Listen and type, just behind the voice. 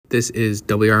This is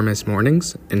WRMS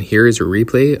Mornings, and here is a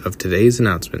replay of today's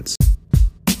announcements.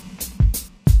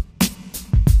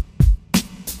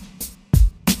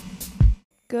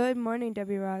 Good morning,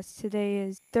 WROS. Today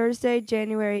is Thursday,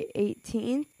 January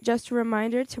 18th. Just a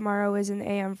reminder, tomorrow is an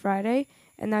AM Friday.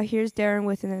 And now here's Darren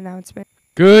with an announcement.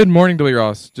 Good morning,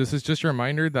 WROS. This is just a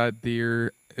reminder that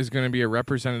there is going to be a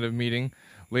representative meeting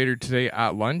later today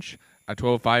at lunch at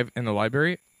 12:05 in the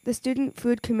library. The Student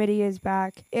Food Committee is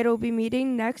back. It'll be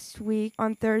meeting next week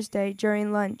on Thursday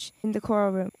during lunch in the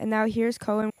Coral Room. And now here's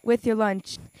Cohen with your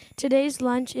lunch. Today's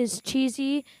lunch is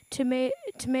cheesy,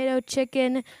 tomato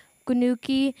chicken,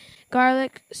 gnocchi,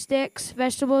 garlic sticks,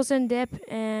 vegetables and dip,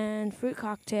 and fruit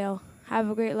cocktail. Have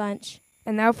a great lunch.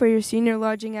 And now for your senior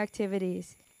lodging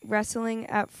activities. Wrestling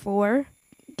at 4,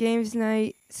 games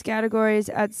night categories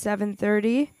at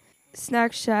 7:30,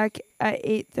 snack shack at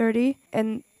 8:30,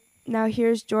 and now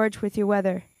here's George with your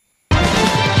weather.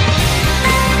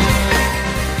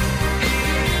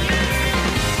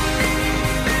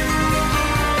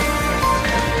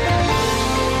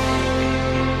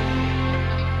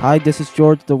 Hi, this is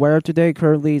George. The weather today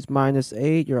currently is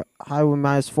 -8. Your high will be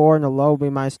 -4 and the low will be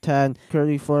 -10.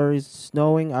 Currently flurries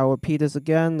snowing. I'll repeat this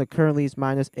again. The currently is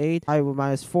 -8, high will be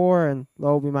 -4 and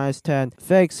low will be -10.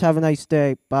 Thanks. Have a nice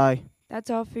day. Bye. That's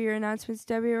all for your announcements,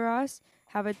 Debbie Ross.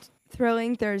 Have a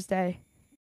thrilling Thursday.